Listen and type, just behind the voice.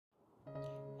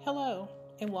Hello,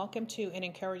 and welcome to An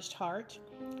Encouraged Heart.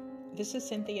 This is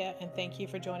Cynthia, and thank you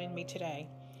for joining me today.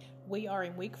 We are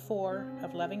in week 4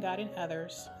 of Loving God and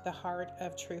Others, the Heart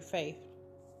of True Faith.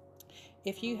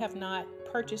 If you have not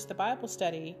purchased the Bible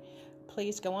study,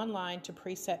 please go online to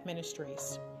Precept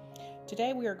Ministries.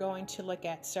 Today we are going to look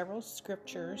at several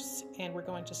scriptures, and we're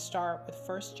going to start with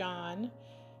 1 John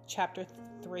chapter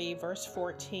 3, verse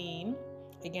 14.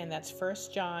 Again, that's 1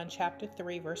 John chapter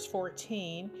 3, verse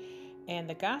 14. And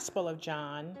the Gospel of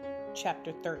John,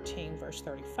 chapter 13, verse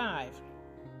 35.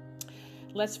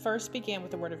 Let's first begin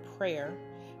with a word of prayer.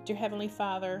 Dear Heavenly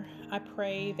Father, I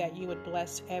pray that you would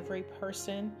bless every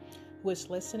person who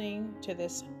is listening to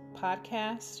this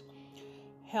podcast.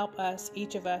 Help us,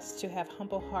 each of us, to have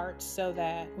humble hearts so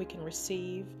that we can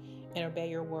receive and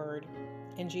obey your word.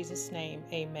 In Jesus' name,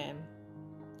 amen.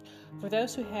 For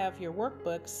those who have your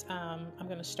workbooks, I'm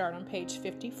going to start on page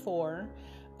 54.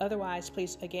 Otherwise,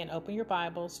 please, again, open your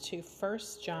Bibles to 1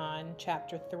 John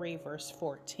chapter 3, verse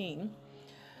 14.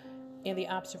 In the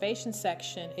observation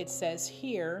section, it says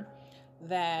here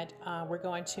that we're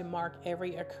going to mark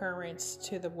every occurrence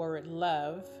to the word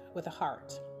love with a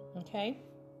heart. Okay?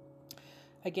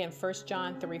 Again, 1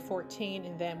 John 3:14,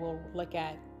 and then we'll look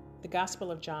at the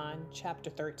Gospel of John chapter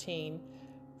 13,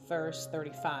 verse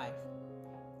 35.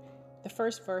 The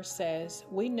first verse says,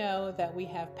 "We know that we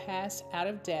have passed out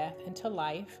of death into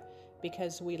life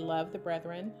because we love the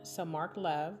brethren." So mark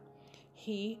love.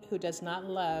 "He who does not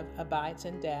love abides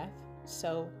in death."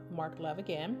 So mark love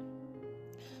again.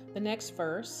 The next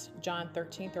verse, John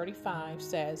 13:35,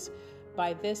 says,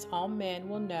 "By this all men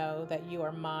will know that you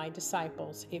are my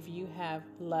disciples, if you have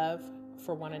love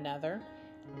for one another."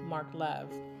 Mark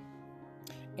love.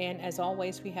 And as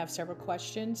always, we have several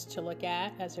questions to look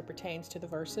at as it pertains to the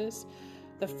verses.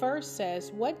 The first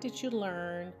says, what did you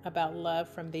learn about love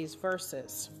from these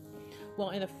verses?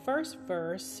 Well, in the first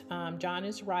verse, John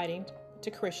is writing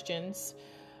to Christians,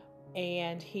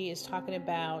 and he is talking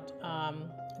about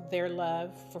their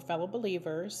love for fellow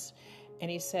believers. And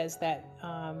he says that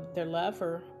their love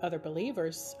for other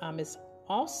believers is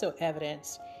also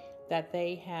evidence that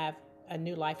they have a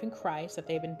new life in Christ, that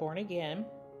they've been born again.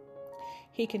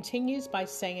 He continues by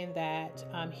saying that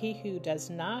he who does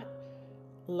not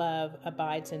love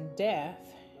abides in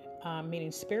death,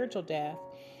 meaning spiritual death.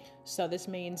 So this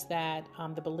means that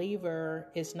the believer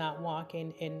is not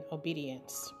walking in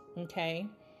obedience. Okay.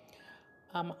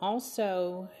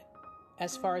 Also,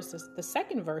 as far as the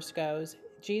second verse goes,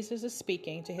 Jesus is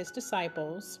speaking to his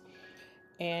disciples,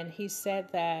 and he said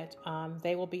that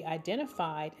they will be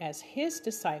identified as his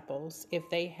disciples if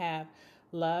they have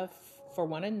love for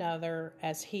one another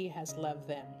as he has loved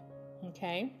them.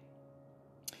 Okay?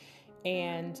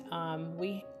 And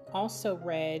we also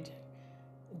read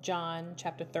John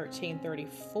chapter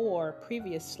 13:34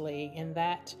 previously, and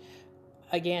that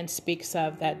again speaks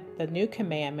of that the new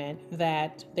commandment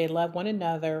that they love one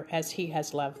another as he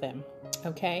has loved them.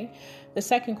 Okay? The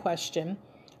second question,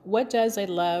 what does a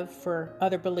love for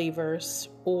other believers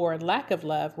or lack of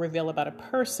love reveal about a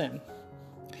person?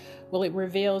 Well, it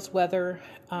reveals whether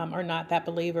or not that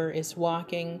believer is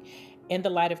walking in the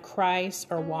light of Christ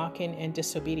or walking in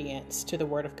disobedience to the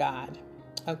Word of God.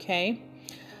 Okay?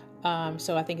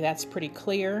 So I think that's pretty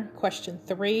clear. Question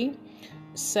 3.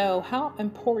 So how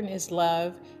important is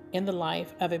love in the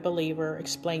life of a believer?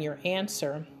 Explain your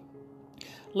answer.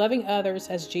 Loving others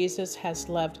as Jesus has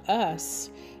loved us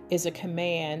is a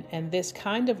command, and this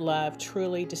kind of love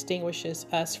truly distinguishes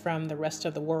us from the rest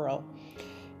of the world.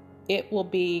 It will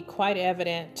be quite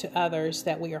evident to others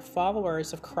that we are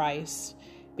followers of Christ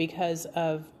because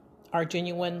of our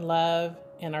genuine love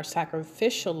and our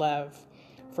sacrificial love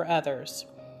for others.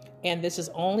 And this is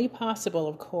only possible,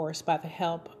 of course, by the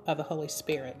help of the Holy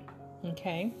Spirit.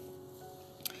 Okay?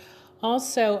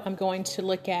 Also, I'm going to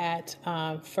look at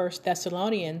 1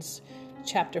 Thessalonians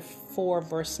chapter 4,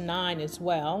 verse 9 as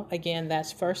well. Again,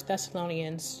 that's 1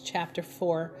 Thessalonians chapter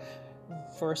 4,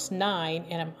 verse 9.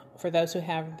 And for those who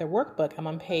have their workbook, I'm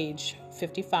on page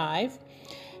 55.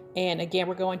 And again,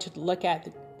 we're going to look at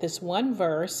this one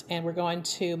verse, and we're going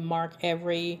to mark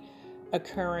every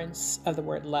occurrence of the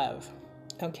word love.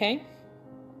 Okay?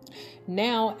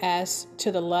 Now, as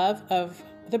to the love of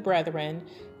the brethren,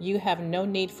 you have no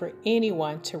need for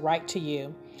anyone to write to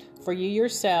you, for you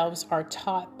yourselves are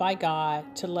taught by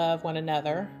God to love one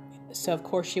another. So, of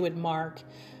course, you would mark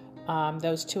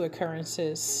those two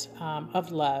occurrences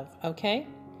of love, okay,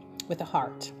 with a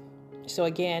heart. So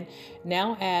again,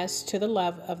 now as to the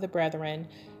love of the brethren,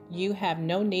 you have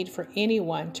no need for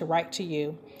anyone to write to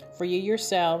you, for you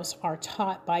yourselves are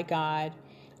taught by God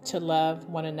to love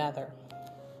one another.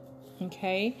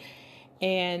 Okay?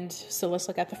 And so let's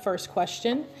look at the first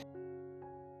question.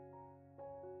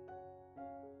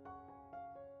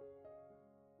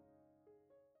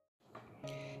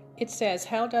 It says,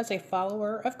 how does a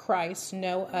follower of Christ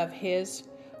know of his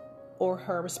or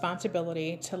her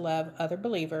responsibility to love other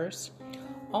believers?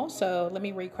 Also, let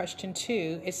me read question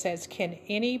 2. It says, can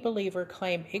any believer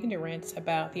claim ignorance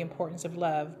about the importance of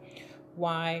love?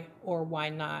 Why or why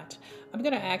not? I'm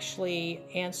going to actually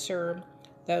answer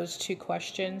those two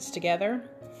questions together.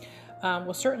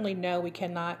 We'll certainly know we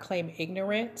cannot claim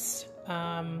ignorance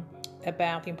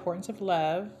about the importance of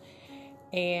love.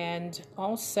 And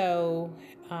also,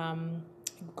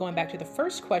 going back to the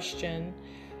first question,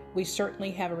 we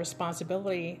certainly have a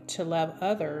responsibility to love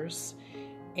others.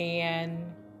 And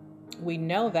we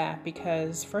know that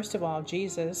because, first of all,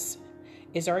 Jesus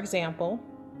is our example.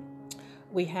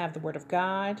 We have the Word of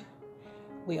God.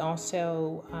 We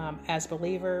also, as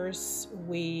believers,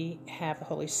 we have the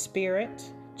Holy Spirit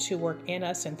to work in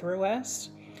us and through us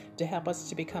to help us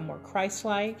to become more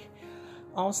Christ-like.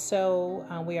 Also,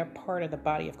 we are part of the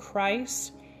body of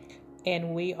Christ,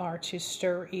 and we are to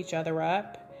stir each other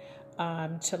up,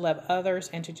 to love others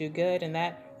and to do good, and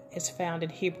that is found in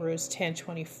Hebrews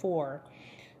 10:24.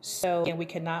 So again, we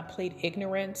cannot plead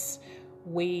ignorance.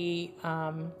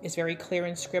 It's very clear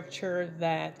in Scripture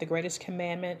that the greatest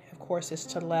commandment, of course, is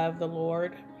to love the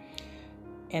Lord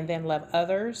and then love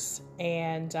others,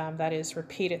 and that is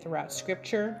repeated throughout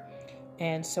Scripture.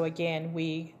 And so again,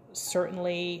 we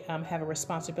certainly have a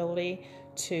responsibility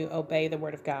to obey the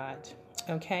Word of God.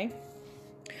 Okay?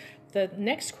 The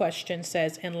next question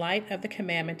says, in light of the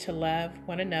commandment to love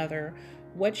one another,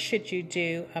 what should you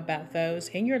do about those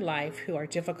in your life who are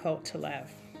difficult to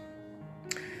love?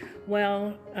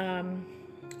 Well, I'm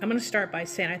going to start by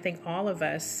saying I think all of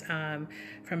us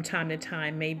from time to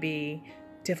time may be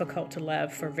difficult to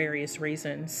love for various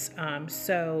reasons.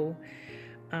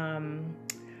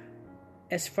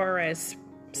 As far as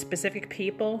specific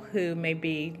people who may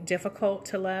be difficult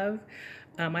to love,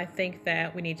 I think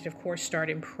that we need to, of course, start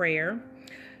in prayer.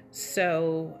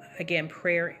 So, again,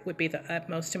 prayer would be the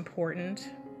utmost important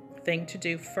thing to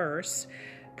do first.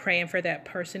 Praying for that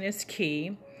person is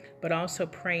key, but also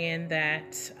praying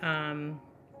that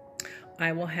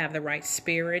I will have the right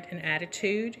spirit and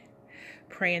attitude.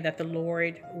 Praying that the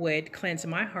Lord would cleanse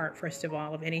my heart, first of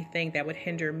all, of anything that would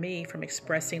hinder me from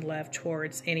expressing love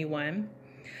towards anyone.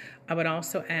 I would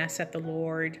also ask that the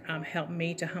Lord help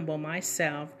me to humble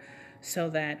myself so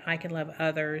that I can love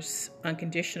others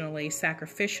unconditionally,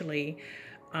 sacrificially,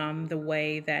 the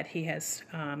way that He has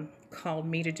called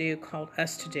me to do, called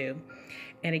us to do.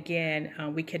 And again,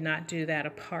 we cannot do that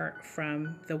apart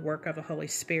from the work of the Holy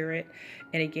Spirit.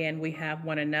 And again, we have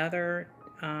one another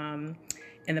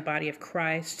in the body of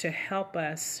Christ to help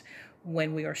us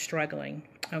when we are struggling,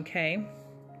 okay?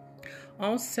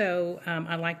 Also,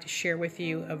 I'd like to share with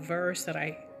you a verse that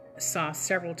I saw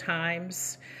several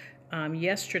times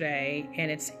yesterday, and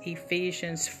it's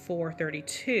Ephesians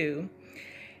 4:32.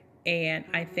 And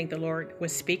I think the Lord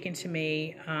was speaking to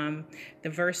me. The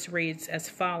verse reads as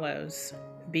follows: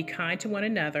 be kind to one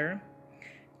another,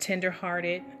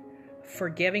 tenderhearted,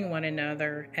 forgiving one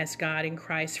another as God in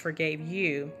Christ forgave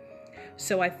you.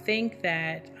 So I think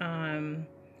that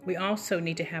we also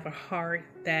need to have a heart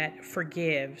that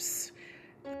forgives.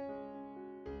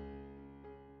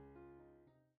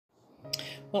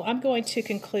 Well, I'm going to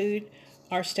conclude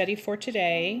our study for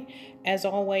today. As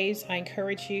always, I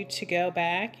encourage you to go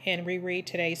back and reread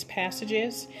today's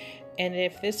passages. And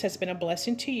if this has been a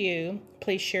blessing to you,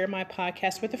 please share my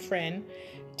podcast with a friend.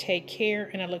 Take care,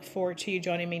 and I look forward to you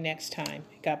joining me next time.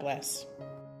 God bless.